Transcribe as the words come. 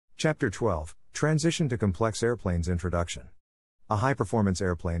Chapter 12, Transition to Complex Airplanes Introduction. A high-performance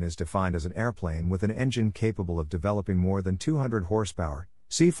airplane is defined as an airplane with an engine capable of developing more than 200 horsepower,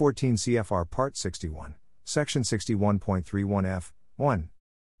 see 14 CFR Part 61, Section 61.31 F1.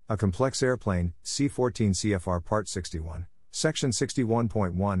 A complex airplane, see 14 CFR Part 61, Section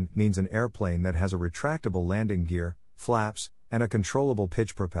 61.1, means an airplane that has a retractable landing gear, flaps, and a controllable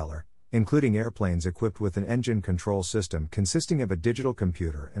pitch propeller, including airplanes equipped with an engine control system consisting of a digital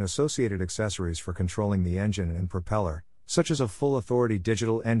computer and associated accessories for controlling the engine and propeller, such as a full-authority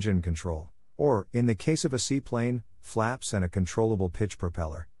digital engine control, or, in the case of a seaplane, flaps and a controllable pitch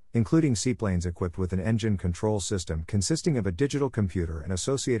propeller, including seaplanes equipped with an engine control system consisting of a digital computer and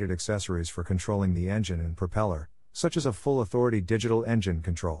associated accessories for controlling the engine and propeller, such as a full-authority digital engine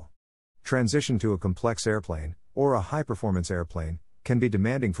control. Transition to a complex airplane, or a high-performance airplane, can be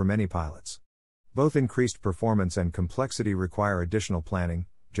demanding for many pilots. Both increased performance and complexity require additional planning,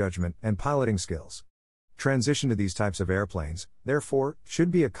 judgment, and piloting skills. Transition to these types of airplanes, therefore, should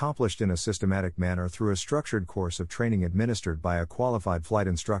be accomplished in a systematic manner through a structured course of training administered by a qualified flight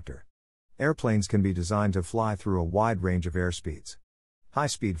instructor. Airplanes can be designed to fly through a wide range of airspeeds.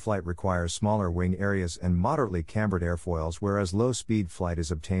 High-speed flight requires smaller wing areas and moderately cambered airfoils, whereas low-speed flight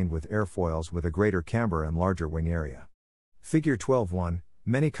is obtained with airfoils with a greater camber and larger wing area. Figure 12.1.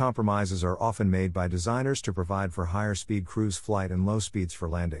 Many compromises are often made by designers to provide for higher speed cruise flight and low speeds for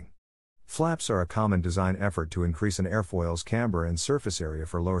landing. Flaps are a common design effort to increase an airfoil's camber and surface area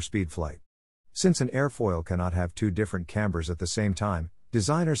for lower speed flight. Since an airfoil cannot have two different cambers at the same time,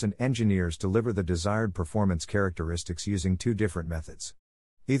 designers and engineers deliver the desired performance characteristics using two different methods.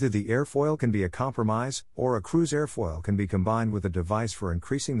 Either the airfoil can be a compromise, or a cruise airfoil can be combined with a device for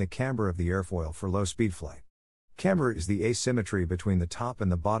increasing the camber of the airfoil for low speed flight. Camber is the asymmetry between the top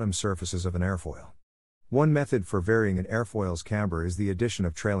and the bottom surfaces of an airfoil. One method for varying an airfoil's camber is the addition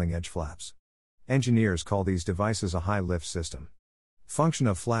of trailing edge flaps. Engineers call these devices a high lift system. Function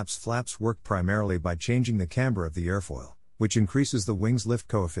of flaps. Flaps work primarily by changing the camber of the airfoil, which increases the wing's lift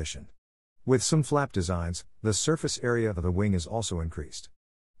coefficient. With some flap designs, the surface area of the wing is also increased.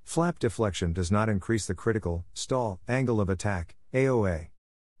 Flap deflection does not increase the critical stall angle of attack, AOA.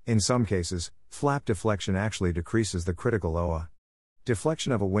 In some cases, flap deflection actually decreases the critical OA.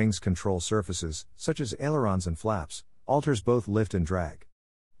 Deflection of a wing's control surfaces, such as ailerons and flaps, alters both lift and drag.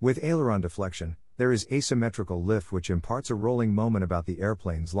 With aileron deflection, there is asymmetrical lift which imparts a rolling moment about the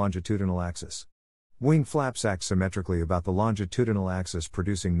airplane's longitudinal axis. Wing flaps act symmetrically about the longitudinal axis,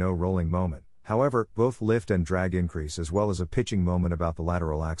 producing no rolling moment. However, both lift and drag increase as well as a pitching moment about the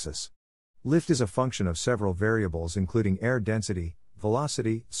lateral axis. Lift is a function of several variables including air density,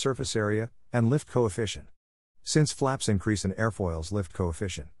 velocity, surface area, and lift coefficient. Since flaps increase an airfoil's lift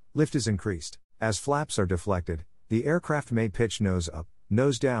coefficient, lift is increased. As flaps are deflected, the aircraft may pitch nose up,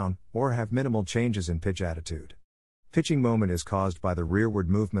 nose down, or have minimal changes in pitch attitude. Pitching moment is caused by the rearward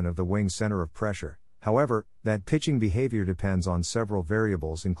movement of the wing's center of pressure. However, that pitching behavior depends on several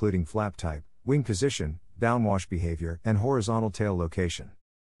variables including flap type, wing position, downwash behavior, and horizontal tail location.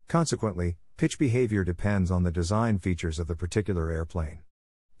 Consequently, pitch behavior depends on the design features of the particular airplane.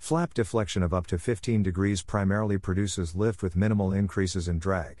 Flap deflection of up to 15 degrees primarily produces lift with minimal increases in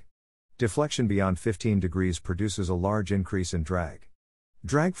drag. Deflection beyond 15 degrees produces a large increase in drag.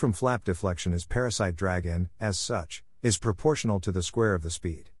 Drag from flap deflection is parasite drag and, as such, is proportional to the square of the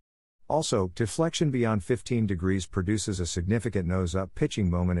speed. Also, deflection beyond 15 degrees produces a significant nose-up pitching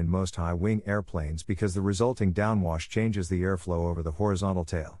moment in most high-wing airplanes because the resulting downwash changes the airflow over the horizontal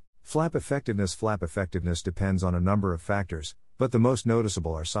tail. Flap effectiveness depends on a number of factors, but the most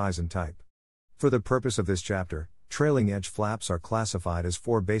noticeable are size and type. For the purpose of this chapter, trailing edge flaps are classified as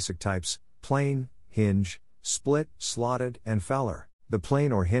four basic types: plain, hinge, split, slotted, and Fowler. The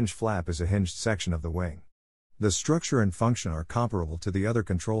plain or hinge flap is a hinged section of the wing. The structure and function are comparable to the other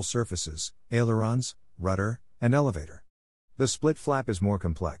control surfaces, ailerons, rudder, and elevator. The split flap is more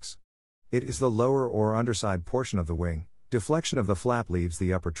complex. It is the lower or underside portion of the wing. Deflection of the flap leaves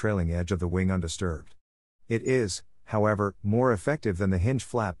the upper trailing edge of the wing undisturbed. It is, however, more effective than the hinge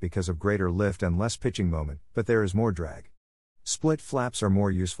flap because of greater lift and less pitching moment, but there is more drag. Split flaps are more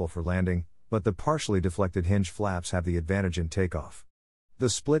useful for landing, but the partially deflected hinge flaps have the advantage in takeoff. The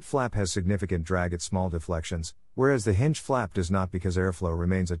split flap has significant drag at small deflections, whereas the hinge flap does not because airflow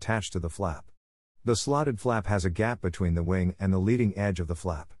remains attached to the flap. The slotted flap has a gap between the wing and the leading edge of the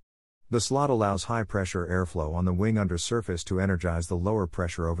flap. The slot allows high-pressure airflow on the wing undersurface to energize the lower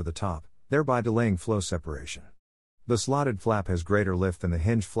pressure over the top, thereby delaying flow separation. The slotted flap has greater lift than the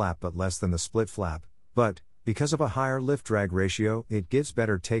hinge flap but less than the split flap, but, because of a higher lift-drag ratio, it gives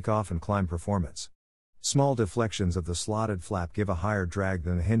better takeoff and climb performance. Small deflections of the slotted flap give a higher drag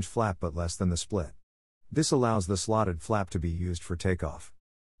than the hinge flap but less than the split. This allows the slotted flap to be used for takeoff.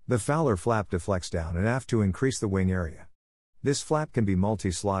 The Fowler flap deflects down and aft to increase the wing area. This flap can be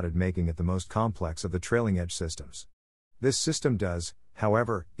multi-slotted, making it the most complex of the trailing edge systems. This system does,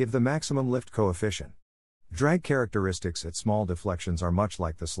 however, give the maximum lift coefficient. Drag characteristics at small deflections are much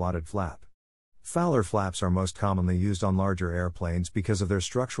like the slotted flap. Fowler flaps are most commonly used on larger airplanes because of their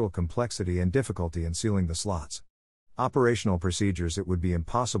structural complexity and difficulty in sealing the slots. Operational procedures: it would be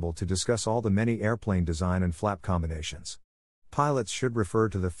impossible to discuss all the many airplane design and flap combinations. Pilots should refer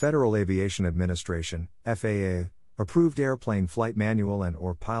to the Federal Aviation Administration, FAA, approved Airplane Flight Manual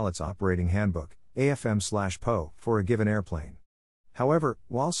and/or Pilot's Operating Handbook, AFM/PO, for a given airplane. However,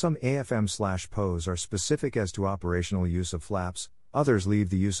 while some AFM/POs are specific as to operational use of flaps, others leave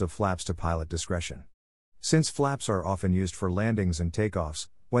the use of flaps to pilot discretion. Since flaps are often used for landings and takeoffs,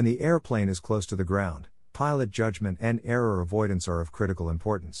 when the airplane is close to the ground, pilot judgment and error avoidance are of critical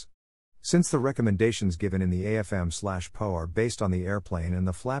importance. Since the recommendations given in the AFM/PO are based on the airplane and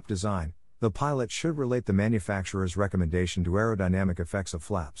the flap design, the pilot should relate the manufacturer's recommendation to aerodynamic effects of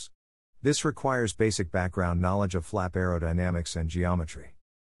flaps. This requires basic background knowledge of flap aerodynamics and geometry.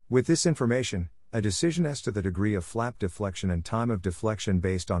 With this information, a decision as to the degree of flap deflection and time of deflection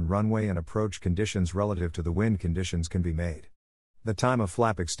based on runway and approach conditions relative to the wind conditions can be made. The time of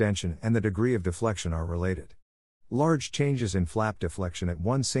flap extension and the degree of deflection are related. Large changes in flap deflection at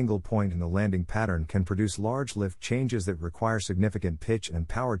one single point in the landing pattern can produce large lift changes that require significant pitch and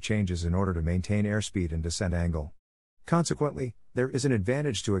power changes in order to maintain airspeed and descent angle. Consequently, there is an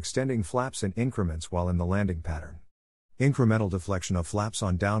advantage to extending flaps in increments while in the landing pattern. Incremental deflection of flaps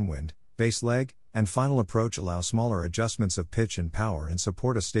on downwind, base leg, and final approach allow smaller adjustments of pitch and power and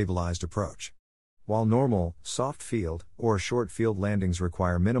support a stabilized approach. While normal, soft field, or short field landings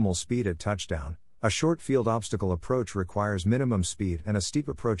require minimal speed at touchdown, a short field obstacle approach requires minimum speed and a steep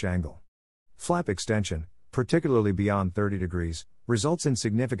approach angle. Flap extension, particularly beyond 30 degrees, results in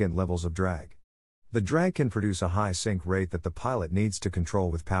significant levels of drag. The drag can produce a high sink rate that the pilot needs to control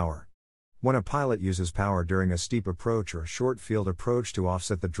with power. When a pilot uses power during a steep approach or short field approach to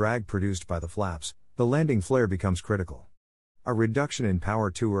offset the drag produced by the flaps, the landing flare becomes critical. A reduction in power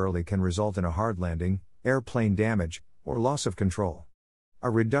too early can result in a hard landing, airplane damage, or loss of control. A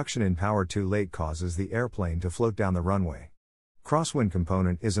reduction in power too late causes the airplane to float down the runway. Crosswind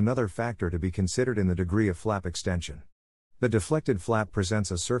component is another factor to be considered in the degree of flap extension. The deflected flap presents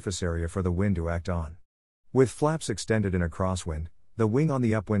a surface area for the wind to act on. With flaps extended in a crosswind, the wing on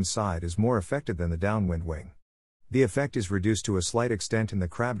the upwind side is more affected than the downwind wing. The effect is reduced to a slight extent in the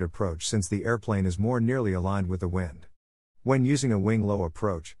crabbed approach since the airplane is more nearly aligned with the wind. When using a wing-low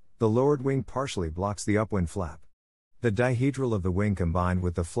approach, the lowered wing partially blocks the upwind flap. The dihedral of the wing combined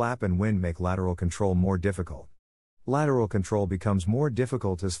with the flap and wind make lateral control more difficult. Lateral control becomes more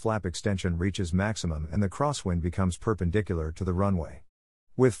difficult as flap extension reaches maximum and the crosswind becomes perpendicular to the runway.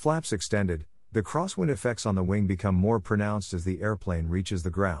 With flaps extended, the crosswind effects on the wing become more pronounced as the airplane reaches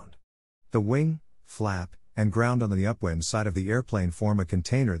the ground. The wing, flap, and ground on the upwind side of the airplane form a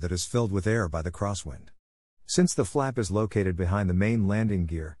container that is filled with air by the crosswind. Since the flap is located behind the main landing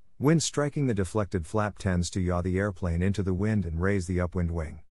gear, wind striking the deflected flap tends to yaw the airplane into the wind and raise the upwind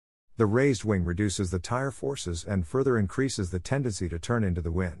wing. The raised wing reduces the tire forces and further increases the tendency to turn into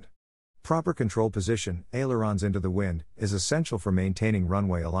the wind. Proper control position, ailerons into the wind, is essential for maintaining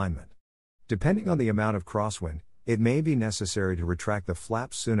runway alignment. Depending on the amount of crosswind, it may be necessary to retract the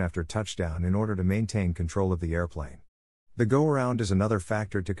flaps soon after touchdown in order to maintain control of the airplane. The go-around is another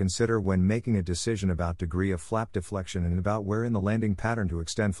factor to consider when making a decision about degree of flap deflection and about where in the landing pattern to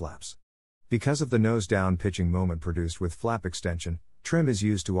extend flaps. Because of the nose-down pitching moment produced with flap extension, trim is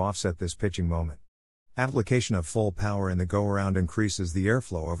used to offset this pitching moment. Application of full power in the go-around increases the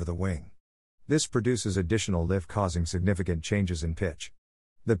airflow over the wing. This produces additional lift causing significant changes in pitch.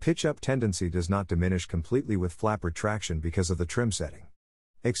 The pitch-up tendency does not diminish completely with flap retraction because of the trim setting.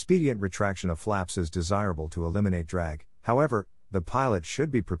 Expedient retraction of flaps is desirable to eliminate drag, however, the pilot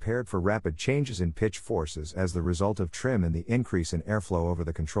should be prepared for rapid changes in pitch forces as the result of trim and the increase in airflow over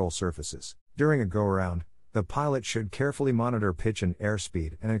the control surfaces. During a go-around, the pilot should carefully monitor pitch and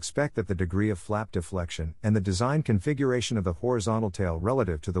airspeed and expect that the degree of flap deflection and the design configuration of the horizontal tail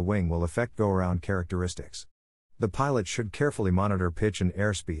relative to the wing will affect go-around characteristics. The pilot should carefully monitor pitch and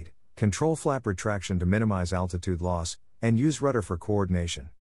airspeed, control flap retraction to minimize altitude loss, and use rudder for coordination.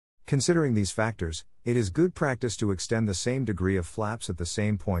 Considering these factors, it is good practice to extend the same degree of flaps at the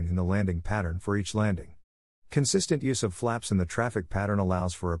same point in the landing pattern for each landing. Consistent use of flaps in the traffic pattern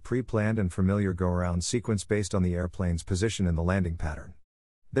allows for a pre-planned and familiar go-around sequence based on the airplane's position in the landing pattern.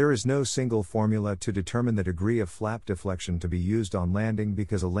 There is no single formula to determine the degree of flap deflection to be used on landing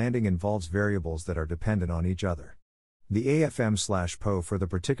because a landing involves variables that are dependent on each other. The AFM/PO for the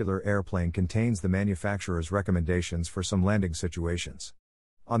particular airplane contains the manufacturer's recommendations for some landing situations.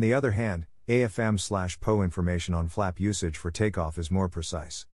 On the other hand, AFM/PO information on flap usage for takeoff is more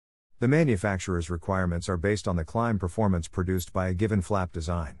precise. The manufacturer's requirements are based on the climb performance produced by a given flap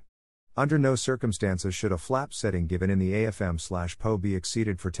design. Under no circumstances should a flap setting given in the AFM/PO be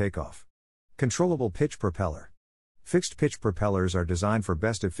exceeded for takeoff. Controllable-Pitch Propeller. Fixed-pitch propellers are designed for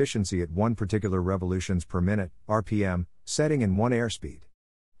best efficiency at 1 particular revolutions per minute (RPM) setting and 1 airspeed.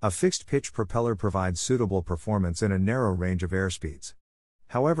 A fixed-pitch propeller provides suitable performance in a narrow range of airspeeds.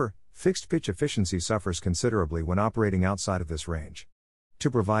 However, fixed-pitch efficiency suffers considerably when operating outside of this range. To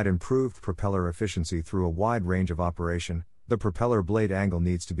provide improved propeller efficiency through a wide range of operation, the propeller blade angle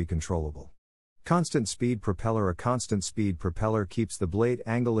needs to be controllable. Constant speed propeller. A constant speed propeller keeps the blade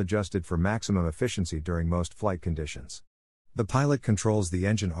angle adjusted for maximum efficiency during most flight conditions. The pilot controls the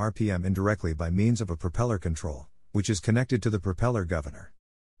engine RPM indirectly by means of a propeller control, which is connected to the propeller governor.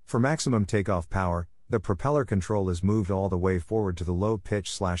 For maximum takeoff power, the propeller control is moved all the way forward to the low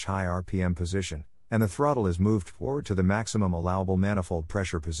pitch/high RPM position, and the throttle is moved forward to the maximum allowable manifold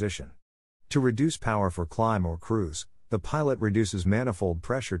pressure position. To reduce power for climb or cruise, the pilot reduces manifold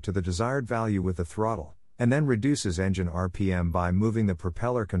pressure to the desired value with the throttle, and then reduces engine RPM by moving the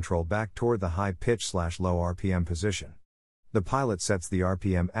propeller control back toward the high pitch/low RPM position. The pilot sets the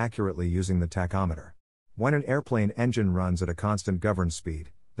RPM accurately using the tachometer. When an airplane engine runs at a constant governed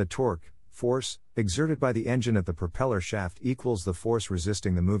speed, the torque, force, exerted by the engine at the propeller shaft equals the force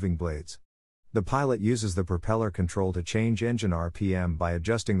resisting the moving blades. The pilot uses the propeller control to change engine RPM by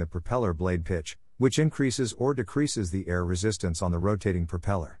adjusting the propeller blade pitch, which increases or decreases the air resistance on the rotating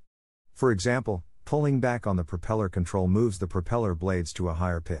propeller. For example, pulling back on the propeller control moves the propeller blades to a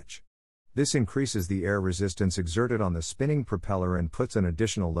higher pitch. This increases the air resistance exerted on the spinning propeller and puts an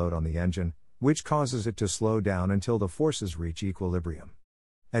additional load on the engine, which causes it to slow down until the forces reach equilibrium.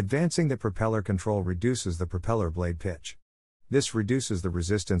 Advancing the propeller control reduces the propeller blade pitch. This reduces the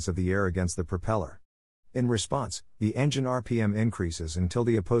resistance of the air against the propeller. In response, the engine RPM increases until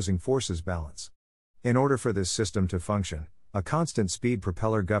the opposing forces balance. In order for this system to function, a constant speed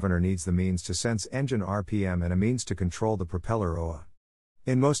propeller governor needs the means to sense engine RPM and a means to control the propeller OA.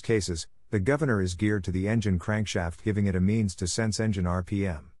 In most cases, the governor is geared to the engine crankshaft, giving it a means to sense engine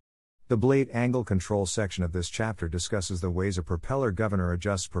RPM. The blade angle control section of this chapter discusses the ways a propeller governor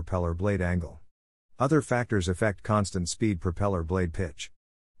adjusts propeller blade angle. Other factors affect constant speed propeller blade pitch.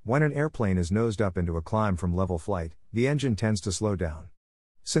 When an airplane is nosed up into a climb from level flight, the engine tends to slow down.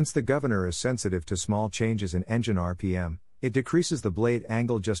 Since the governor is sensitive to small changes in engine RPM, it decreases the blade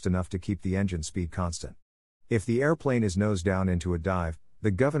angle just enough to keep the engine speed constant. If the airplane is nose down into a dive,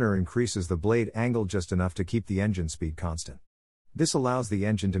 the governor increases the blade angle just enough to keep the engine speed constant. This allows the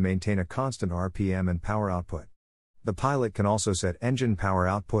engine to maintain a constant RPM and power output. The pilot can also set engine power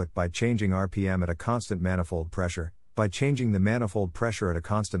output by changing RPM at a constant manifold pressure, by changing the manifold pressure at a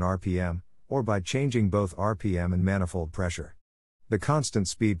constant RPM, or by changing both RPM and manifold pressure. The constant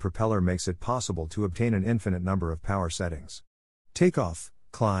speed propeller makes it possible to obtain an infinite number of power settings. Takeoff,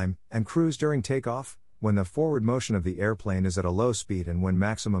 climb, and cruise. During takeoff, when the forward motion of the airplane is at a low speed and when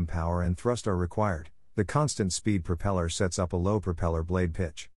maximum power and thrust are required, the constant speed propeller sets up a low propeller blade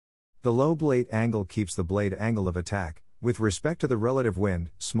pitch. The low blade angle keeps the blade angle of attack, with respect to the relative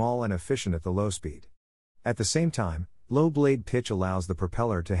wind, small and efficient at the low speed. At the same time, low blade pitch allows the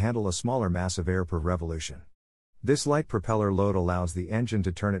propeller to handle a smaller mass of air per revolution. This light propeller load allows the engine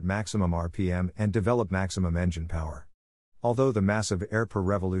to turn at maximum RPM and develop maximum engine power. Although the mass of air per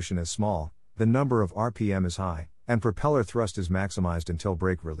revolution is small, the number of RPM is high, and propeller thrust is maximized until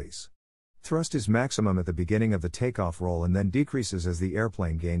brake release. Thrust is maximum at the beginning of the takeoff roll and then decreases as the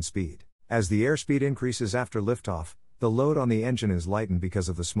airplane gains speed. As the airspeed increases after liftoff, the load on the engine is lightened because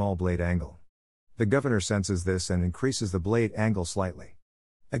of the small blade angle. The governor senses this and increases the blade angle slightly.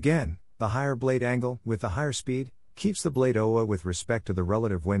 Again, the higher blade angle, with the higher speed, keeps the blade OA with respect to the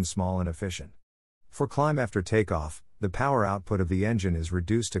relative wind small and efficient. For climb after takeoff, the power output of the engine is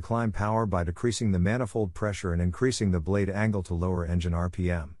reduced to climb power by decreasing the manifold pressure and increasing the blade angle to lower engine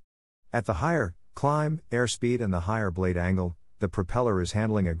RPM. At the higher climb airspeed and the higher blade angle, the propeller is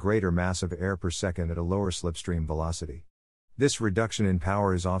handling a greater mass of air per second at a lower slipstream velocity. This reduction in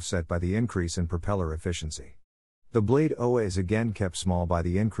power is offset by the increase in propeller efficiency. The blade OA is again kept small by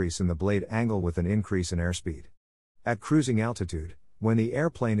the increase in the blade angle with an increase in airspeed. At cruising altitude, when the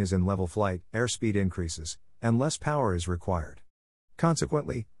airplane is in level flight, airspeed increases, and less power is required.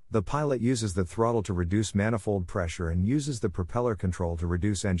 Consequently, the pilot uses the throttle to reduce manifold pressure and uses the propeller control to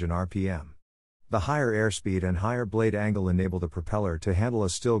reduce engine RPM. The higher airspeed and higher blade angle enable the propeller to handle a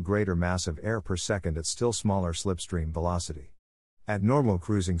still greater mass of air per second at still smaller slipstream velocity. At normal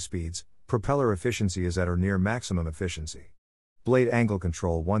cruising speeds, propeller efficiency is at or near maximum efficiency. Blade angle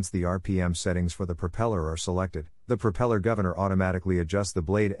control. Once the RPM settings for the propeller are selected, the propeller governor automatically adjusts the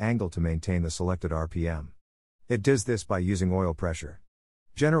blade angle to maintain the selected RPM. It does this by using oil pressure.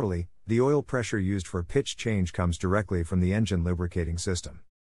 Generally, the oil pressure used for pitch change comes directly from the engine lubricating system.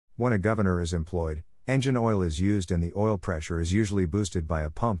 When a governor is employed, engine oil is used and the oil pressure is usually boosted by a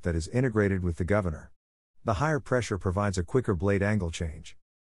pump that is integrated with the governor. The higher pressure provides a quicker blade angle change.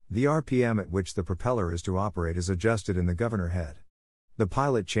 The RPM at which the propeller is to operate is adjusted in the governor head. The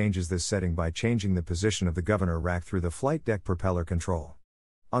pilot changes this setting by changing the position of the governor rack through the flight deck propeller control.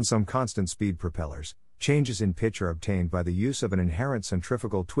 On some constant speed propellers, changes in pitch are obtained by the use of an inherent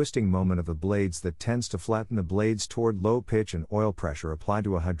centrifugal twisting moment of the blades that tends to flatten the blades toward low pitch and oil pressure applied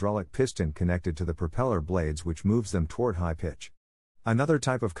to a hydraulic piston connected to the propeller blades which moves them toward high pitch. Another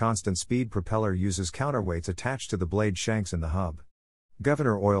type of constant speed propeller uses counterweights attached to the blade shanks in the hub.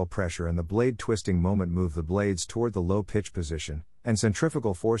 Governor oil pressure and the blade twisting moment move the blades toward the low pitch position, and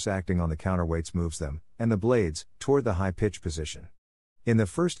centrifugal force acting on the counterweights moves them, and the blades, toward the high pitch position. In the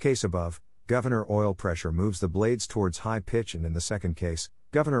first case above, governor oil pressure moves the blades towards high pitch, and in the second case,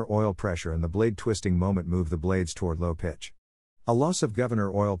 governor oil pressure and the blade twisting moment move the blades toward low pitch. A loss of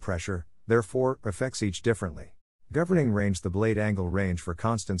governor oil pressure, therefore, affects each differently. Governing range. The blade angle range for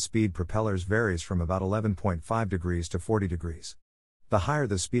constant speed propellers varies from about 11.5 degrees to 40 degrees. The higher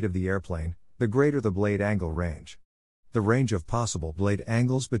the speed of the airplane, the greater the blade angle range. The range of possible blade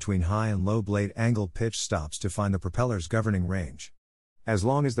angles between high and low blade angle pitch stops define the propeller's governing range. As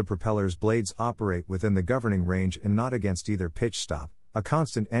long as the propeller's blades operate within the governing range and not against either pitch stop, a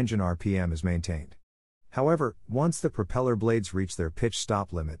constant engine RPM is maintained. However, once the propeller blades reach their pitch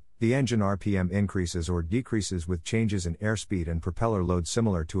stop limit, the engine RPM increases or decreases with changes in airspeed and propeller load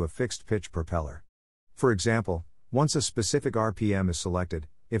similar to a fixed pitch propeller. For example, once a specific RPM is selected,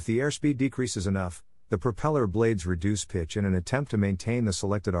 if the airspeed decreases enough, the propeller blades reduce pitch in an attempt to maintain the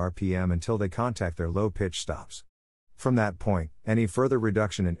selected RPM until they contact their low pitch stops. From that point, any further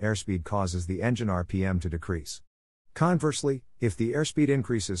reduction in airspeed causes the engine RPM to decrease. Conversely, if the airspeed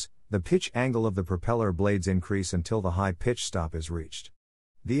increases, the pitch angle of the propeller blades increase until the high pitch stop is reached.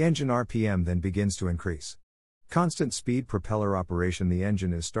 The engine RPM then begins to increase. Constant speed propeller operation. The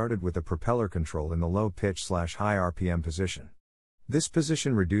engine is started with the propeller control in the low pitch/high RPM position. This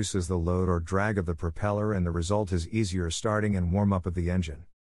position reduces the load or drag of the propeller, and the result is easier starting and warm-up of the engine.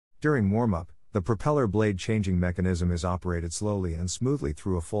 During warm-up, the propeller blade changing mechanism is operated slowly and smoothly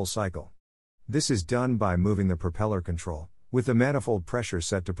through a full cycle. This is done by moving the propeller control, with the manifold pressure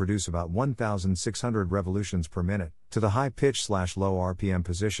set to produce about 1,600 revolutions per minute, to the high pitch/low RPM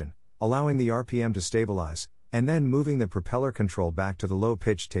position, allowing the RPM to stabilize, and then moving the propeller control back to the low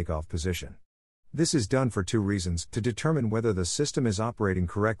pitch takeoff position. This is done for two reasons: to determine whether the system is operating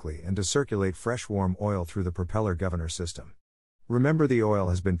correctly and to circulate fresh warm oil through the propeller governor system. Remember, the oil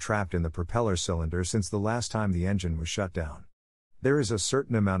has been trapped in the propeller cylinder since the last time the engine was shut down. There is a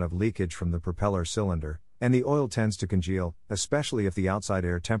certain amount of leakage from the propeller cylinder, and the oil tends to congeal, especially if the outside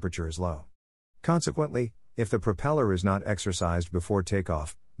air temperature is low. Consequently, if the propeller is not exercised before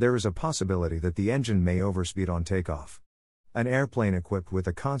takeoff, there is a possibility that the engine may overspeed on takeoff. An airplane equipped with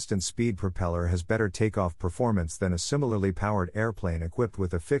a constant speed propeller has better takeoff performance than a similarly powered airplane equipped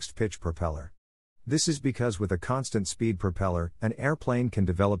with a fixed pitch propeller. This is because with a constant speed propeller, an airplane can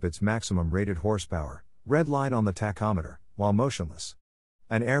develop its maximum rated horsepower, red line on the tachometer, while motionless.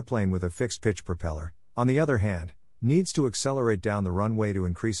 An airplane with a fixed pitch propeller, on the other hand, needs to accelerate down the runway to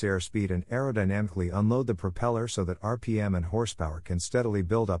increase airspeed and aerodynamically unload the propeller so that RPM and horsepower can steadily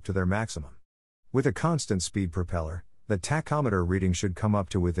build up to their maximum. With a constant speed propeller, the tachometer reading should come up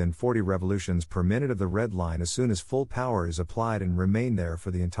to within 40 revolutions per minute of the red line as soon as full power is applied and remain there for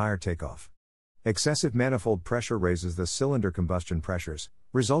the entire takeoff. Excessive manifold pressure raises the cylinder combustion pressures,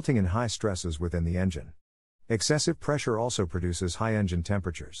 resulting in high stresses within the engine. Excessive pressure also produces high engine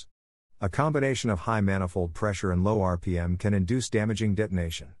temperatures. A combination of high manifold pressure and low RPM can induce damaging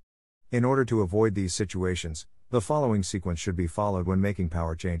detonation. In order to avoid these situations, the following sequence should be followed when making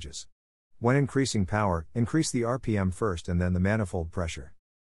power changes. When increasing power, increase the RPM first and then the manifold pressure.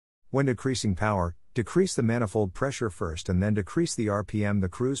 When decreasing power, decrease the manifold pressure first and then decrease the RPM. The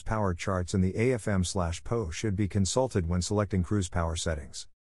cruise power charts in the AFM/PO should be consulted when selecting cruise power settings.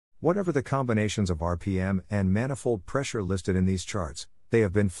 Whatever the combinations of RPM and manifold pressure listed in these charts, they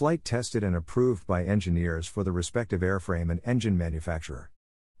have been flight tested and approved by engineers for the respective airframe and engine manufacturer.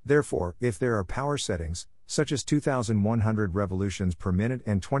 Therefore, if there are power settings, such as 2100 revolutions per minute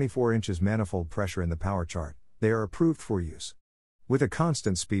and 24 inches manifold pressure in the power chart, they are approved for use. With a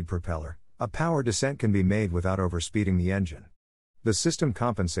constant speed propeller, a power descent can be made without overspeeding the engine. The system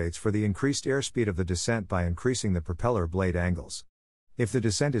compensates for the increased airspeed of the descent by increasing the propeller blade angles. If the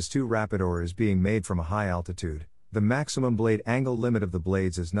descent is too rapid or is being made from a high altitude, the maximum blade angle limit of the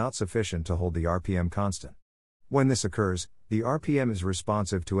blades is not sufficient to hold the RPM constant. When this occurs, the RPM is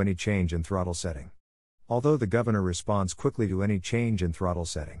responsive to any change in throttle setting. Although the governor responds quickly to any change in throttle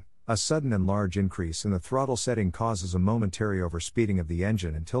setting, a sudden and large increase in the throttle setting causes a momentary overspeeding of the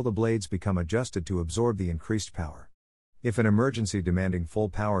engine until the blades become adjusted to absorb the increased power. If an emergency demanding full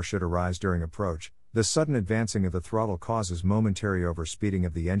power should arise during approach, the sudden advancing of the throttle causes momentary overspeeding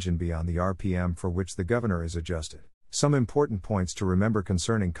of the engine beyond the RPM for which the governor is adjusted. Some important points to remember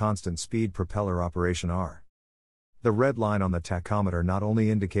concerning constant speed propeller operation are: the red line on the tachometer not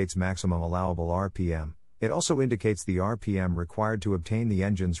only indicates maximum allowable RPM, it also indicates the RPM required to obtain the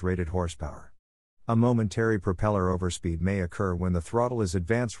engine's rated horsepower. A momentary propeller overspeed may occur when the throttle is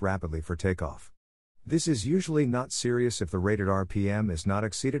advanced rapidly for takeoff. This is usually not serious if the rated RPM is not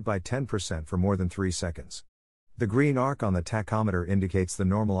exceeded by 10% for more than 3 seconds. The green arc on the tachometer indicates the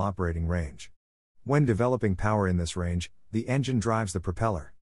normal operating range. When developing power in this range, the engine drives the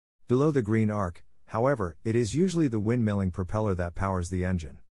propeller. Below the green arc, however, it is usually the windmilling propeller that powers the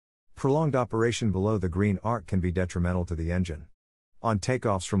engine. Prolonged operation below the green arc can be detrimental to the engine. On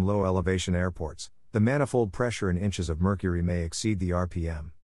takeoffs from low elevation airports, the manifold pressure in inches of mercury may exceed the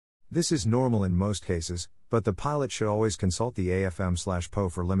RPM. This is normal in most cases, but the pilot should always consult the AFM/PO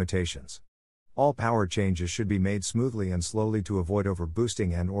for limitations. All power changes should be made smoothly and slowly to avoid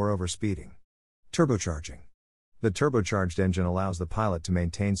overboosting and/or overspeeding. Turbocharging. The turbocharged engine allows the pilot to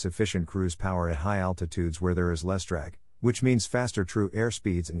maintain sufficient cruise power at high altitudes where there is less drag, which means faster true air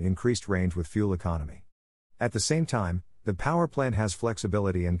speeds and increased range with fuel economy. At the same time, the power plant has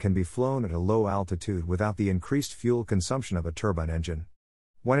flexibility and can be flown at a low altitude without the increased fuel consumption of a turbine engine.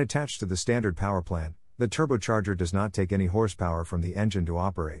 When attached to the standard power plant, the turbocharger does not take any horsepower from the engine to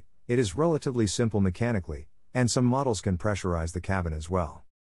operate. It is relatively simple mechanically, and some models can pressurize the cabin as well.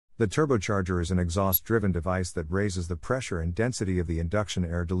 The turbocharger is an exhaust-driven device that raises the pressure and density of the induction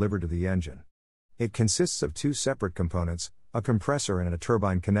air delivered to the engine. It consists of 2 separate components, a compressor and a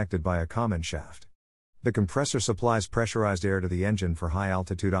turbine connected by a common shaft. The compressor supplies pressurized air to the engine for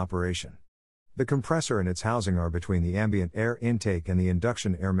high-altitude operation. The compressor and its housing are between the ambient air intake and the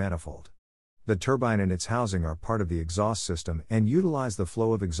induction air manifold. The turbine and its housing are part of the exhaust system and utilize the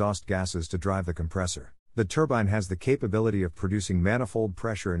flow of exhaust gases to drive the compressor. The turbine has the capability of producing manifold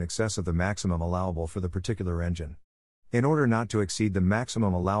pressure in excess of the maximum allowable for the particular engine. In order not to exceed the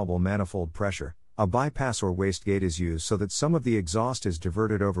maximum allowable manifold pressure, a bypass or wastegate is used so that some of the exhaust is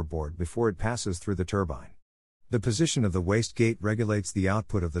diverted overboard before it passes through the turbine. The position of the wastegate regulates the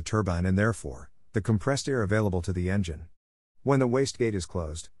output of the turbine and therefore, the compressed air available to the engine. When the wastegate is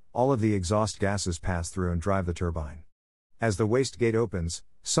closed, all of the exhaust gases pass through and drive the turbine. As the wastegate opens,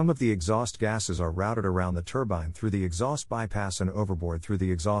 some of the exhaust gases are routed around the turbine through the exhaust bypass and overboard through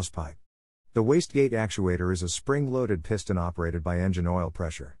the exhaust pipe. The wastegate actuator is a spring-loaded piston operated by engine oil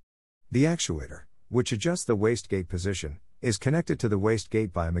pressure. The actuator, which adjusts the wastegate position, is connected to the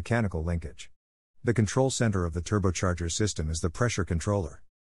wastegate by a mechanical linkage. The control center of the turbocharger system is the pressure controller.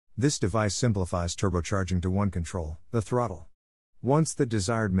 This device simplifies turbocharging to one control, the throttle. Once the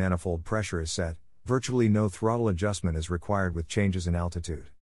desired manifold pressure is set, virtually no throttle adjustment is required with changes in altitude.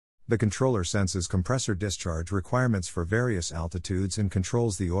 The controller senses compressor discharge requirements for various altitudes and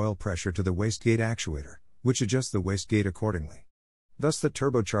controls the oil pressure to the wastegate actuator, which adjusts the wastegate accordingly. Thus the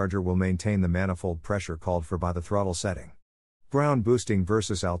turbocharger will maintain the manifold pressure called for by the throttle setting. Ground boosting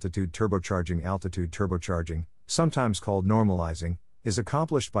versus altitude turbocharging. Altitude turbocharging, sometimes called normalizing, is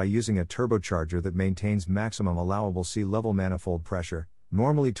accomplished by using a turbocharger that maintains maximum allowable sea level manifold pressure,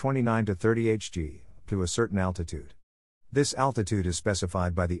 normally 29 to 30 Hg, to a certain altitude. This altitude is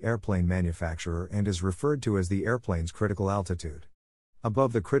specified by the airplane manufacturer and is referred to as the airplane's critical altitude.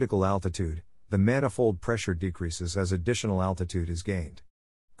 Above the critical altitude, the manifold pressure decreases as additional altitude is gained.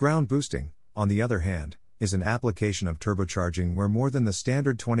 Ground boosting, on the other hand, is an application of turbocharging where more than the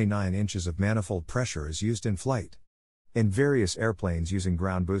standard 29 inches of manifold pressure is used in flight. In various airplanes using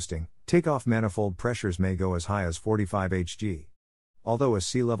ground boosting, takeoff manifold pressures may go as high as 45 Hg. Although a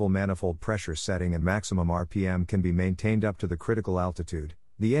sea-level manifold pressure setting and maximum RPM can be maintained up to the critical altitude,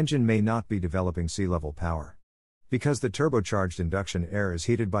 the engine may not be developing sea-level power. Because the turbocharged induction air is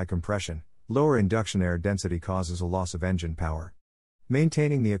heated by compression, lower induction air density causes a loss of engine power.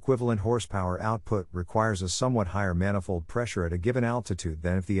 Maintaining the equivalent horsepower output requires a somewhat higher manifold pressure at a given altitude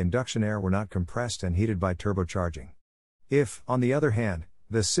than if the induction air were not compressed and heated by turbocharging. If, on the other hand,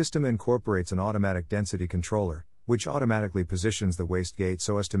 the system incorporates an automatic density controller, which automatically positions the wastegate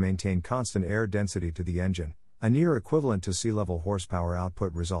so as to maintain constant air density to the engine, a near equivalent to sea-level horsepower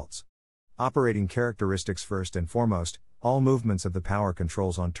output results. Operating characteristics. First and foremost, all movements of the power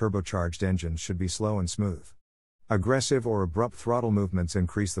controls on turbocharged engines should be slow and smooth. Aggressive or abrupt throttle movements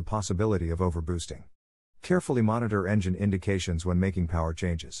increase the possibility of overboosting. Carefully monitor engine indications when making power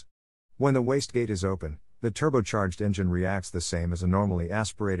changes. When the wastegate is open, the turbocharged engine reacts the same as a normally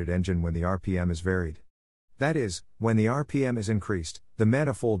aspirated engine when the RPM is varied. That is, when the RPM is increased, the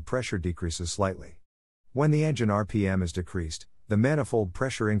manifold pressure decreases slightly. When the engine RPM is decreased, the manifold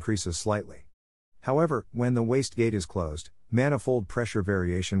pressure increases slightly. However, when the wastegate is closed, manifold pressure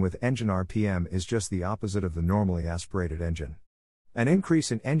variation with engine RPM is just the opposite of the normally aspirated engine. An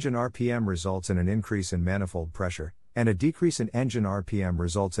increase in engine RPM results in an increase in manifold pressure, and a decrease in engine RPM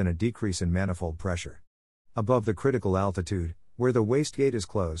results in a decrease in manifold pressure. Above the critical altitude, where the wastegate is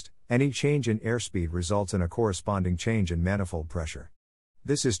closed, any change in airspeed results in a corresponding change in manifold pressure.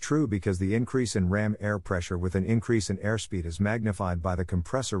 This is true because the increase in ram air pressure with an increase in airspeed is magnified by the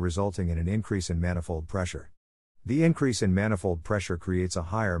compressor, resulting in an increase in manifold pressure. The increase in manifold pressure creates a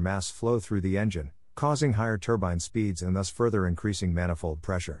higher mass flow through the engine, causing higher turbine speeds and thus further increasing manifold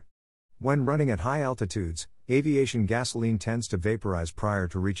pressure. When running at high altitudes, aviation gasoline tends to vaporize prior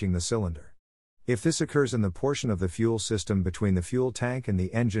to reaching the cylinder. If this occurs in the portion of the fuel system between the fuel tank and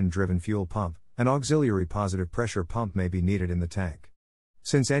the engine-driven fuel pump, an auxiliary positive pressure pump may be needed in the tank.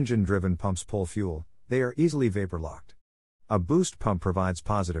 Since engine-driven pumps pull fuel, they are easily vapor-locked. A boost pump provides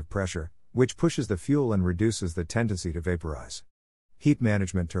positive pressure, which pushes the fuel and reduces the tendency to vaporize. Heat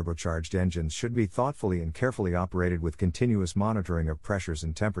management. Turbocharged engines should be thoughtfully and carefully operated with continuous monitoring of pressures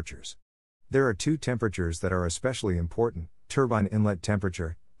and temperatures. There are two temperatures that are especially important: turbine inlet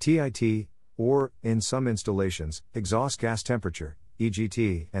temperature, TIT, or, in some installations, exhaust gas temperature,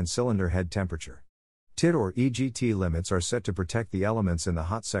 EGT, and cylinder head temperature. TIT or EGT limits are set to protect the elements in the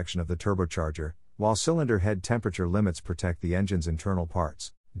hot section of the turbocharger, while cylinder head temperature limits protect the engine's internal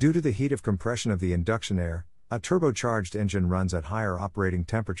parts. Due to the heat of compression of the induction air, a turbocharged engine runs at higher operating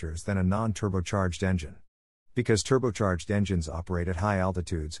temperatures than a non-turbocharged engine. Because turbocharged engines operate at high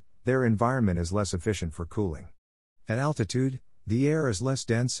altitudes, their environment is less efficient for cooling. At altitude, the air is less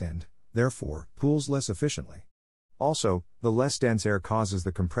dense and, therefore, cools less efficiently. Also, the less dense air causes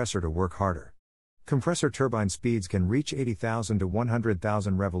the compressor to work harder. Compressor turbine speeds can reach 80,000 to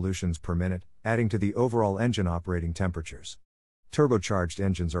 100,000 revolutions per minute, adding to the overall engine operating temperatures. Turbocharged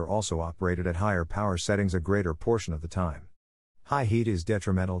engines are also operated at higher power settings a greater portion of the time. High heat is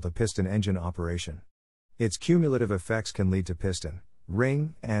detrimental to piston engine operation. Its cumulative effects can lead to piston,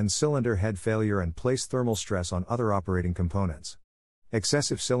 ring, and cylinder head failure and place thermal stress on other operating components.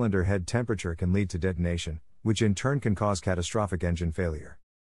 Excessive cylinder head temperature can lead to detonation, which in turn can cause catastrophic engine failure.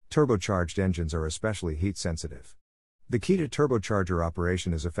 Turbocharged engines are especially heat sensitive. The key to turbocharger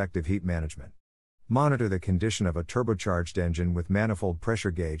operation is effective heat management. Monitor the condition of a turbocharged engine with manifold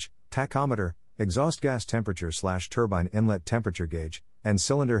pressure gauge, tachometer, exhaust gas temperature/turbine inlet temperature gauge, and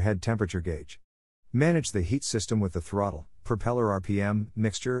cylinder head temperature gauge. Manage the heat system with the throttle, propeller RPM,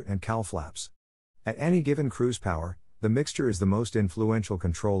 mixture, and cowl flaps. At any given cruise power, the mixture is the most influential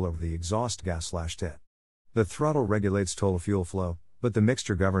control over the exhaust gas/TIT. The throttle regulates total fuel flow, but the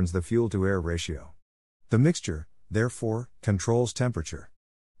mixture governs the fuel-to-air ratio. The mixture, therefore, controls temperature.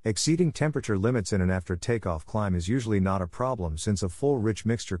 Exceeding temperature limits in an after takeoff climb is usually not a problem since a full rich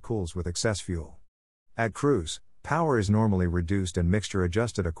mixture cools with excess fuel. At cruise, power is normally reduced and mixture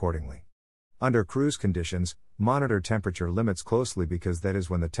adjusted accordingly. Under cruise conditions, monitor temperature limits closely because that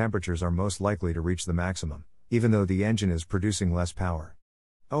is when the temperatures are most likely to reach the maximum, even though the engine is producing less power.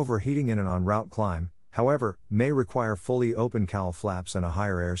 Overheating in an en route climb, however, may require fully open cowl flaps and a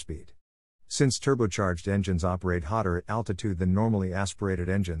higher airspeed. Since turbocharged engines operate hotter at altitude than normally aspirated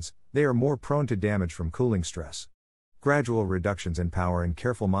engines, they are more prone to damage from cooling stress. Gradual reductions in power and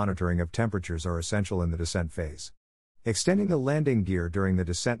careful monitoring of temperatures are essential in the descent phase. Extending the landing gear during the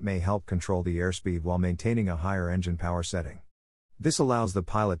descent may help control the airspeed while maintaining a higher engine power setting. This allows the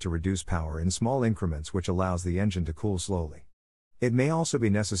pilot to reduce power in small increments, which allows the engine to cool slowly. It may also be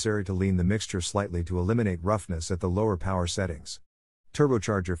necessary to lean the mixture slightly to eliminate roughness at the lower power settings.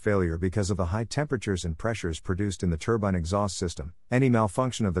 Turbocharger failure. Because of the high temperatures and pressures produced in the turbine exhaust system, any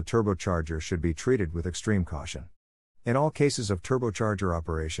malfunction of the turbocharger should be treated with extreme caution. In all cases of turbocharger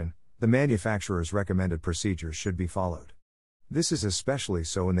operation, the manufacturer's recommended procedures should be followed. This is especially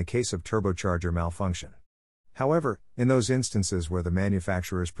so in the case of turbocharger malfunction. However, in those instances where the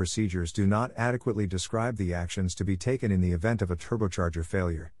manufacturer's procedures do not adequately describe the actions to be taken in the event of a turbocharger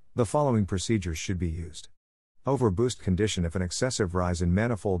failure, the following procedures should be used. Overboost condition: if an excessive rise in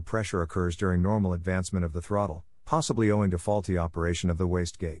manifold pressure occurs during normal advancement of the throttle, possibly owing to faulty operation of the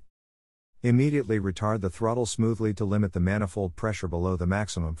wastegate. Immediately retard the throttle smoothly to limit the manifold pressure below the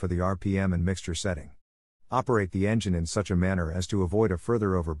maximum for the RPM and mixture setting. Operate the engine in such a manner as to avoid a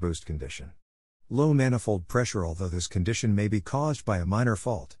further overboost condition. Low manifold pressure: although this condition may be caused by a minor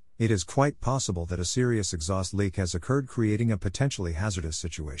fault, it is quite possible that a serious exhaust leak has occurred, creating a potentially hazardous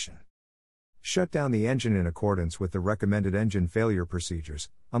situation. Shut down the engine in accordance with the recommended engine failure procedures,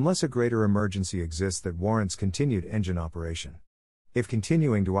 unless a greater emergency exists that warrants continued engine operation. If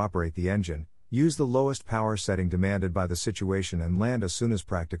continuing to operate the engine, use the lowest power setting demanded by the situation and land as soon as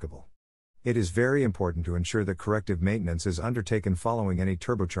practicable. It is very important to ensure that corrective maintenance is undertaken following any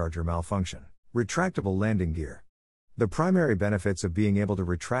turbocharger malfunction. Retractable landing gear. The primary benefits of being able to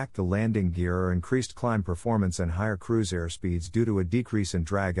retract the landing gear are increased climb performance and higher cruise airspeeds due to a decrease in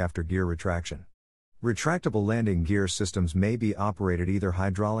drag after gear retraction. Retractable landing gear systems may be operated either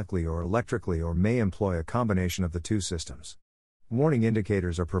hydraulically or electrically, or may employ a combination of the two systems. Warning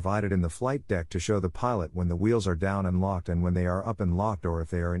indicators are provided in the flight deck to show the pilot when the wheels are down and locked and when they are up and locked, or if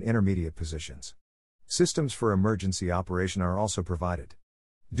they are in intermediate positions. Systems for emergency operation are also provided.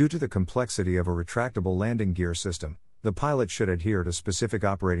 Due to the complexity of a retractable landing gear system, the pilot should adhere to specific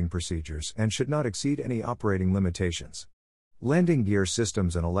operating procedures and should not exceed any operating limitations. Landing gear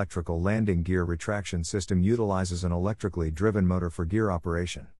systems: an electrical landing gear retraction system utilizes an electrically driven motor for gear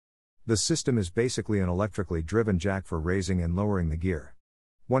operation. The system is basically an electrically driven jack for raising and lowering the gear.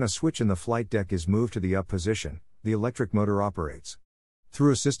 When a switch in the flight deck is moved to the up position, the electric motor operates.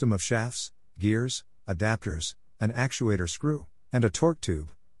 Through a system of shafts, gears, adapters, an actuator screw, and a torque tube,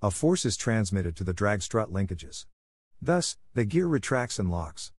 a force is transmitted to the drag strut linkages. Thus, the gear retracts and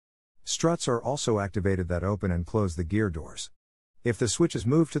locks. Struts are also activated that open and close the gear doors. If the switch is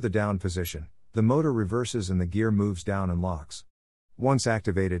moved to the down position, the motor reverses and the gear moves down and locks. Once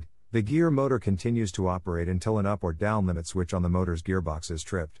activated, the gear motor continues to operate until an up or down limit switch on the motor's gearbox is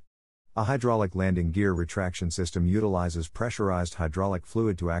tripped. A hydraulic landing gear retraction system utilizes pressurized hydraulic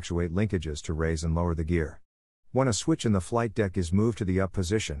fluid to actuate linkages to raise and lower the gear. When a switch in the flight deck is moved to the up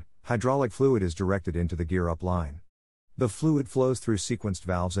position, hydraulic fluid is directed into the gear up line. The fluid flows through sequenced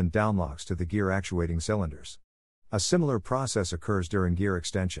valves and downlocks to the gear actuating cylinders. A similar process occurs during gear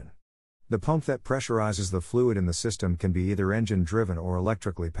extension. The pump that pressurizes the fluid in the system can be either engine-driven or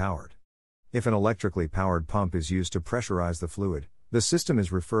electrically powered. If an electrically powered pump is used to pressurize the fluid, the system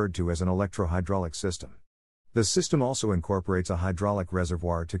is referred to as an electro-hydraulic system. The system also incorporates a hydraulic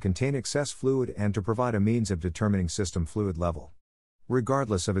reservoir to contain excess fluid and to provide a means of determining system fluid level.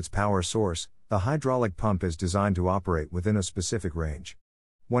 Regardless of its power source, the hydraulic pump is designed to operate within a specific range.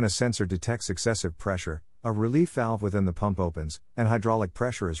 When a sensor detects excessive pressure, a relief valve within the pump opens, and hydraulic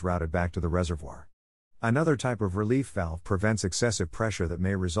pressure is routed back to the reservoir. Another type of relief valve prevents excessive pressure that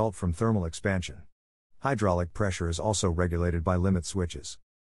may result from thermal expansion. Hydraulic pressure is also regulated by limit switches.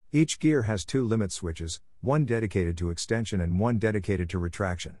 Each gear has two limit switches, one dedicated to extension and one dedicated to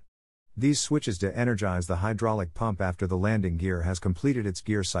retraction. These switches de-energize the hydraulic pump after the landing gear has completed its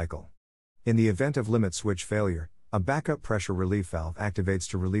gear cycle. In the event of limit switch failure, a backup pressure relief valve activates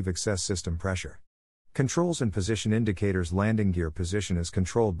to relieve excess system pressure. Controls and position indicators: landing gear position is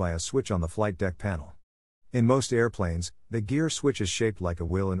controlled by a switch on the flight deck panel. In most airplanes, the gear switch is shaped like a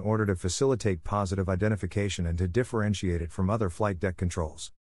wheel in order to facilitate positive identification and to differentiate it from other flight deck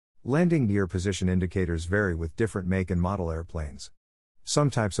controls. Landing gear position indicators vary with different make and model airplanes. Some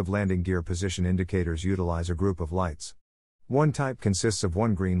types of landing gear position indicators utilize a group of lights. One type consists of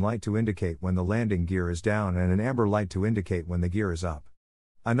one green light to indicate when the landing gear is down and an amber light to indicate when the gear is up.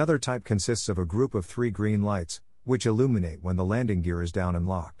 Another type consists of a group of 3 green lights, which illuminate when the landing gear is down and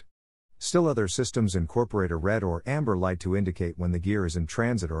locked. Still other systems incorporate a red or amber light to indicate when the gear is in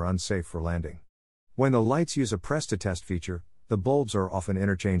transit or unsafe for landing. When the lights use a press-to-test feature, the bulbs are often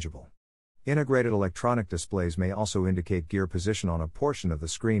interchangeable. Integrated electronic displays may also indicate gear position on a portion of the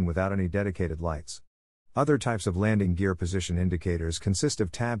screen without any dedicated lights. Other types of landing gear position indicators consist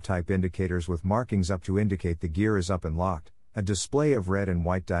of tab-type indicators with markings up to indicate the gear is up and locked, a display of red and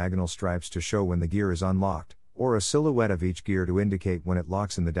white diagonal stripes to show when the gear is unlocked, or a silhouette of each gear to indicate when it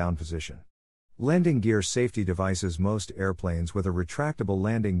locks in the down position. Landing gear safety devices: most airplanes with a retractable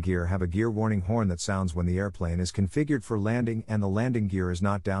landing gear have a gear warning horn that sounds when the airplane is configured for landing and the landing gear is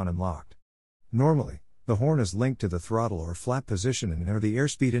not down and locked. Normally, the horn is linked to the throttle or flap position and or the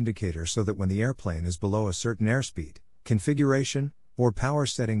airspeed indicator so that when the airplane is below a certain airspeed, configuration, or power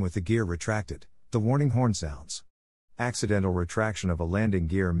setting with the gear retracted, The warning horn sounds. Accidental retraction of a landing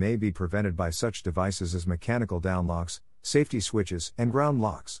gear may be prevented by such devices as mechanical downlocks, safety switches, and ground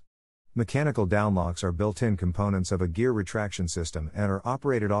locks. Mechanical downlocks are built-in components of a gear retraction system and are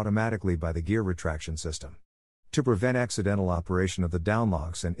operated automatically by the gear retraction system. To prevent accidental operation of the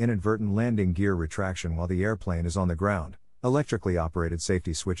downlocks and inadvertent landing gear retraction while the airplane is on the ground, electrically operated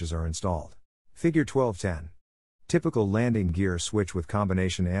safety switches are installed. Figure 1210. Typical landing gear switch with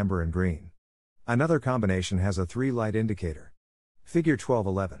combination amber and green. Another combination has a 3-light indicator. Figure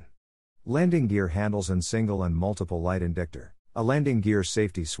 1211. Landing gear handles and single and multiple light indicator. A landing gear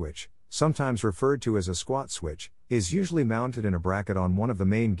safety switch, sometimes referred to as a squat switch, is usually mounted in a bracket on one of the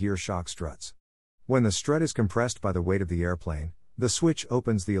main gear shock struts. When the strut is compressed by the weight of the airplane, the switch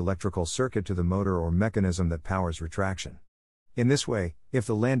opens the electrical circuit to the motor or mechanism that powers retraction. In this way, if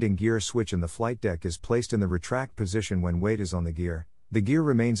the landing gear switch in the flight deck is placed in the retract position when weight is on the gear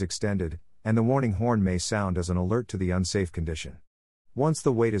remains extended, and the warning horn may sound as an alert to the unsafe condition. Once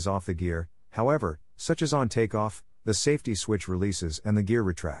the weight is off the gear, however, such as on takeoff, the safety switch releases and the gear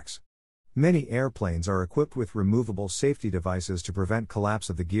retracts. Many airplanes are equipped with removable safety devices to prevent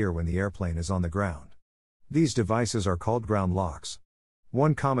collapse of the gear when the airplane is on the ground. These devices are called ground locks.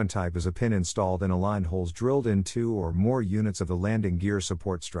 One common type is a pin installed in aligned holes drilled in 2 or more units of the landing gear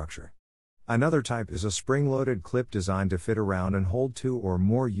support structure. Another type is a spring-loaded clip designed to fit around and hold 2 or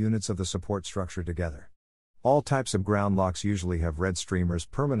more units of the support structure together. All types of ground locks usually have red streamers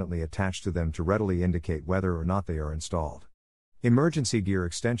permanently attached to them to readily indicate whether or not they are installed. Emergency gear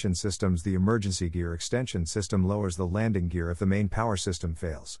extension systems. The emergency gear extension system lowers the landing gear if the main power system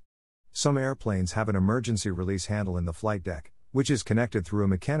fails. Some airplanes have an emergency release handle in the flight deck, which is connected through a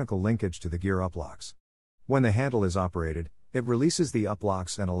mechanical linkage to the gear uplocks. When the handle is operated, it releases the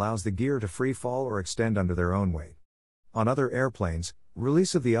uplocks and allows the gear to free fall or extend under their own weight. On other airplanes,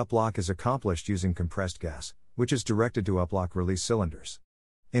 release of the uplock is accomplished using compressed gas, which is directed to uplock release cylinders.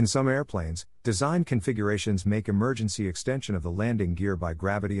 In some airplanes, design configurations make emergency extension of the landing gear by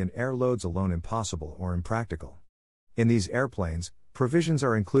gravity and air loads alone impossible or impractical. In these airplanes, provisions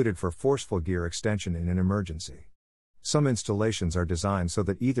are included for forceful gear extension in an emergency. Some installations are designed so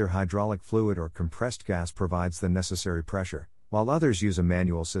that either hydraulic fluid or compressed gas provides the necessary pressure, while others use a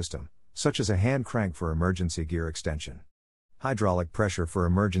manual system, such as a hand crank for emergency gear extension. Hydraulic pressure for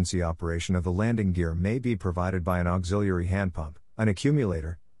emergency operation of the landing gear may be provided by an auxiliary hand pump, an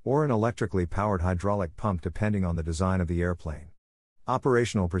accumulator, or an electrically powered hydraulic pump depending on the design of the airplane.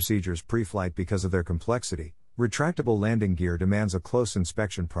 Operational procedures pre-flight. Because of their complexity, retractable landing gear demands a close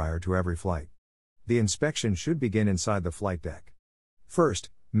inspection prior to every flight. The inspection should begin inside the flight deck. First,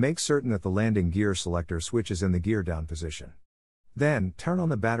 make certain that the landing gear selector switch is in the gear down position. Then, turn on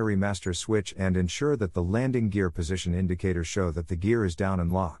the battery master switch and ensure that the landing gear position indicators show that the gear is down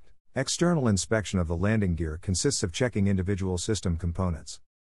and locked. External inspection of the landing gear consists of checking individual system components.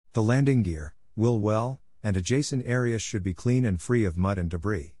 The landing gear, wheel well, and adjacent areas should be clean and free of mud and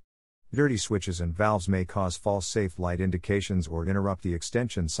debris. Dirty switches and valves may cause false safe light indications or interrupt the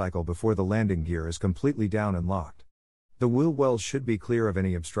extension cycle before the landing gear is completely down and locked. The wheel wells should be clear of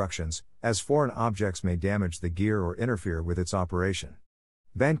any obstructions, as foreign objects may damage the gear or interfere with its operation.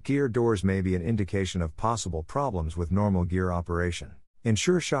 Bent gear doors may be an indication of possible problems with normal gear operation.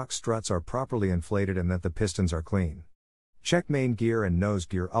 Ensure shock struts are properly inflated and that the pistons are clean. Check main gear and nose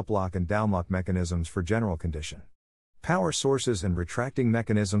gear uplock and downlock mechanisms for general condition. Power sources and retracting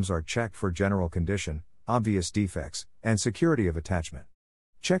mechanisms are checked for general condition, obvious defects, and security of attachment.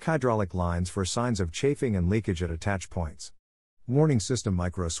 Check hydraulic lines for signs of chafing and leakage at attach points. Warning system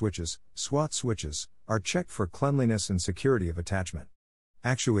micro switches, SWAT switches, are checked for cleanliness and security of attachment.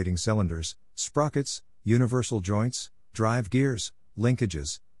 Actuating cylinders, sprockets, universal joints, drive gears,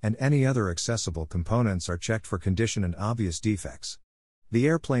 linkages, and any other accessible components are checked for condition and obvious defects. The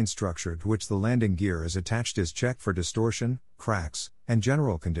airplane structure to which the landing gear is attached is checked for distortion, cracks, and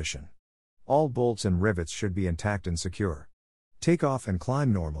general condition. All bolts and rivets should be intact and secure. Takeoff and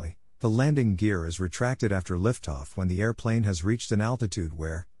climb. Normally, the landing gear is retracted after liftoff when the airplane has reached an altitude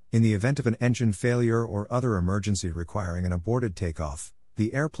where, in the event of an engine failure or other emergency requiring an aborted takeoff,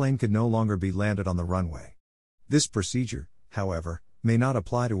 the airplane could no longer be landed on the runway. This procedure, however, may not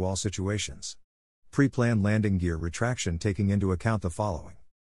apply to all situations. Pre-planned landing gear retraction taking into account the following: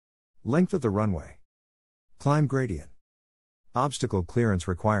 length of the runway, climb gradient, obstacle clearance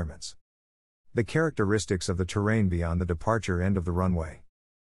requirements, the characteristics of the terrain beyond the departure end of the runway,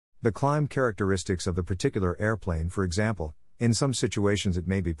 the climb characteristics of the particular airplane. For example, in some situations it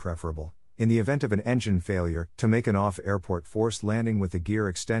may be preferable, in the event of an engine failure, to make an off-airport forced landing with the gear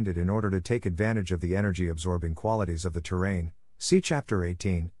extended in order to take advantage of the energy-absorbing qualities of the terrain. See Chapter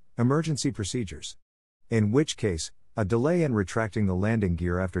 18, Emergency procedures. In which case, a delay in retracting the landing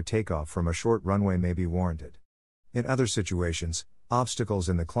gear after takeoff from a short runway may be warranted. In other situations, obstacles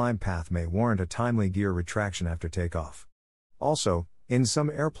in the climb path may warrant a timely gear retraction after takeoff. Also, in some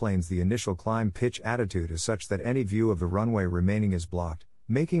airplanes the initial climb pitch attitude is such that any view of the runway remaining is blocked,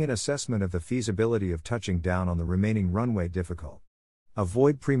 making an assessment of the feasibility of touching down on the remaining runway difficult.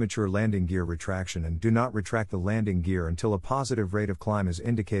 Avoid premature landing gear retraction and do not retract the landing gear until a positive rate of climb is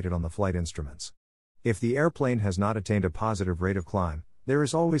indicated on the flight instruments. If the airplane has not attained a positive rate of climb, there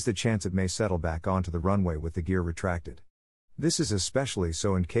is always the chance it may settle back onto the runway with the gear retracted. This is especially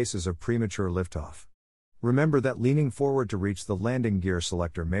so in cases of premature liftoff. Remember that leaning forward to reach the landing gear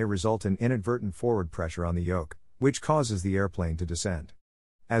selector may result in inadvertent forward pressure on the yoke, which causes the airplane to descend.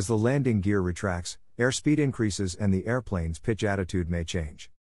 As the landing gear retracts, airspeed increases and the airplane's pitch attitude may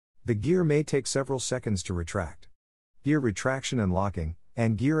change. The gear may take several seconds to retract. Gear retraction and locking,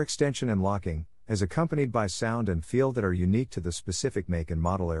 and gear extension and locking, is accompanied by sound and feel that are unique to the specific make and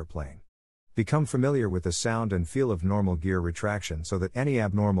model airplane. Become familiar with the sound and feel of normal gear retraction so that any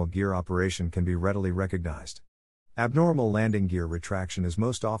abnormal gear operation can be readily recognized. Abnormal landing gear retraction is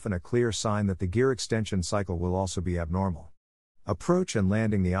most often a clear sign that the gear extension cycle will also be abnormal. Approach and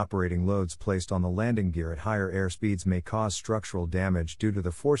landing. The operating loads placed on the landing gear at higher airspeeds may cause structural damage due to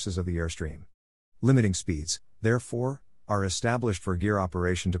the forces of the airstream. Limiting speeds, therefore, are established for gear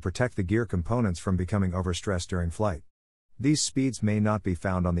operation to protect the gear components from becoming overstressed during flight. These speeds may not be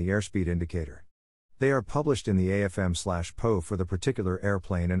found on the airspeed indicator. They are published in the AFM/PO for the particular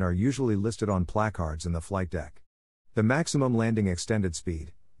airplane and are usually listed on placards in the flight deck. The maximum landing extended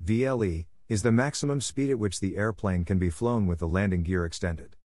speed, VLE, is the maximum speed at which the airplane can be flown with the landing gear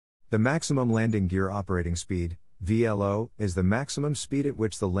extended. The maximum landing gear operating speed, VLO, is the maximum speed at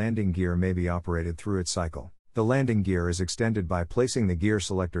which the landing gear may be operated through its cycle. The landing gear is extended by placing the gear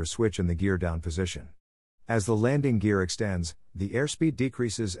selector switch in the gear down position. As the landing gear extends, the airspeed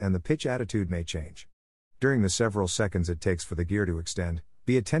decreases and the pitch attitude may change. During the several seconds it takes for the gear to extend,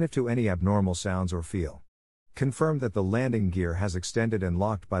 be attentive to any abnormal sounds or feel. Confirm that the landing gear has extended and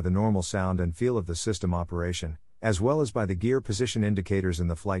locked by the normal sound and feel of the system operation, as well as by the gear position indicators in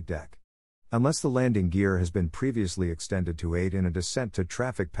the flight deck. Unless the landing gear has been previously extended to aid in a descent to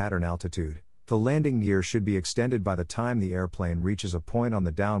traffic pattern altitude, the landing gear should be extended by the time the airplane reaches a point on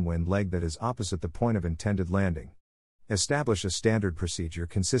the downwind leg that is opposite the point of intended landing. Establish a standard procedure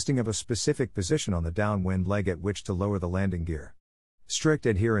consisting of a specific position on the downwind leg at which to lower the landing gear. Strict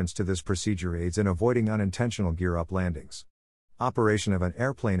adherence to this procedure aids in avoiding unintentional gear up landings. Operation of an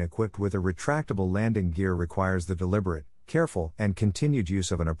airplane equipped with a retractable landing gear requires the deliberate, careful, and continued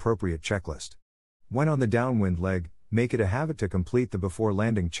use of an appropriate checklist. When on the downwind leg, make it a habit to complete the before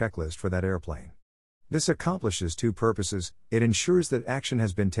landing checklist for that airplane. This accomplishes two purposes: it ensures that action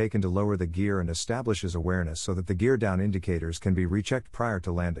has been taken to lower the gear and establishes awareness so that the gear down indicators can be rechecked prior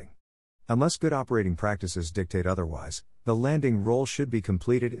to landing. Unless good operating practices dictate otherwise, the landing roll should be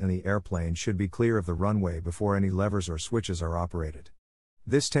completed and the airplane should be clear of the runway before any levers or switches are operated.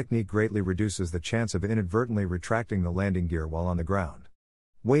 This technique greatly reduces the chance of inadvertently retracting the landing gear while on the ground.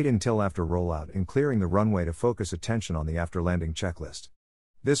 Wait until after rollout and clearing the runway to focus attention on the after landing checklist.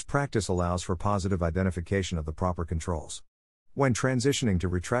 This practice allows for positive identification of the proper controls. When transitioning to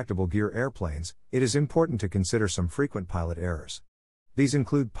retractable gear airplanes, it is important to consider some frequent pilot errors. These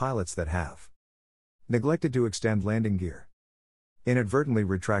include pilots that have neglected to extend landing gear, inadvertently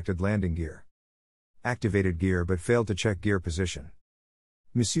retracted landing gear, activated gear but failed to check gear position,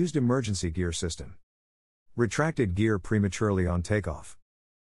 misused emergency gear system, retracted gear prematurely on takeoff,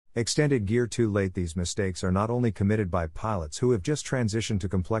 extended gear too late. These mistakes are not only committed by pilots who have just transitioned to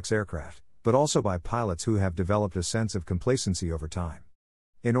complex aircraft, but also by pilots who have developed a sense of complacency over time.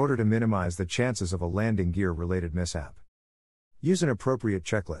 In order to minimize the chances of a landing gear-related mishap, use an appropriate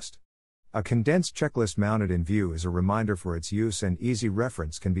checklist. A condensed checklist mounted in view as a reminder for its use and easy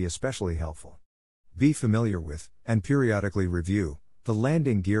reference can be especially helpful. Be familiar with, and periodically review, the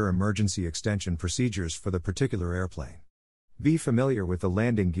landing gear emergency extension procedures for the particular airplane. Be familiar with the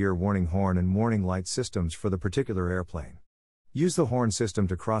landing gear warning horn and warning light systems for the particular airplane. Use the horn system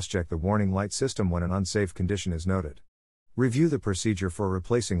to cross-check the warning light system when an unsafe condition is noted. Review the procedure for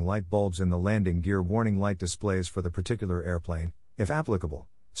replacing light bulbs in the landing gear warning light displays for the particular airplane, if applicable,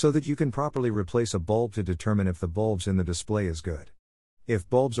 so that you can properly replace a bulb to determine if the bulbs in the display is good. If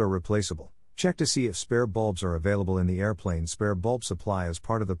bulbs are replaceable, check to see if spare bulbs are available in the airplane's spare bulb supply as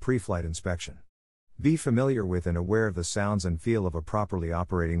part of the pre-flight inspection. Be familiar with and aware of the sounds and feel of a properly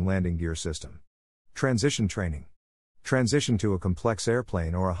operating landing gear system. Transition training. Transition to a complex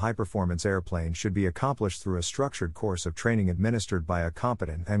airplane or a high-performance airplane should be accomplished through a structured course of training administered by a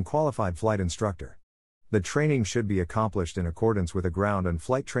competent and qualified flight instructor. The training should be accomplished in accordance with a ground and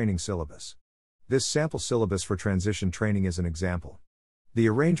flight training syllabus. This sample syllabus for transition training is an example. The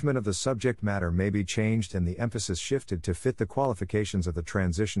arrangement of the subject matter may be changed and the emphasis shifted to fit the qualifications of the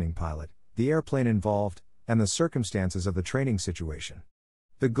transitioning pilot, the airplane involved, and the circumstances of the training situation.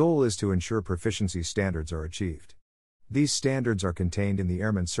 The goal is to ensure proficiency standards are achieved. These standards are contained in the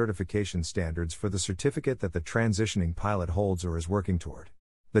Airman Certification Standards for the certificate that the transitioning pilot holds or is working toward.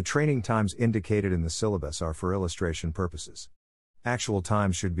 The training times indicated in the syllabus are for illustration purposes. Actual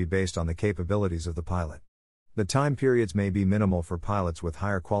times should be based on the capabilities of the pilot. The time periods may be minimal for pilots with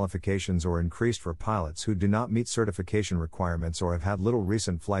higher qualifications or increased for pilots who do not meet certification requirements or have had little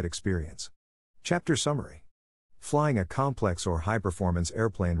recent flight experience. Chapter Summary. Flying a complex or high-performance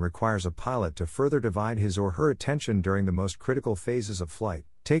airplane requires a pilot to further divide his or her attention during the most critical phases of flight,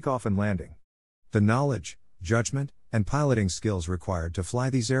 takeoff and landing. The knowledge, judgment, and piloting skills required to fly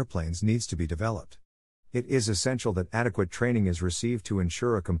these airplanes needs to be developed. It is essential that adequate training is received to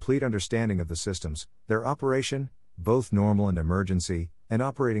ensure a complete understanding of the systems, their operation, both normal and emergency, and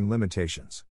operating limitations.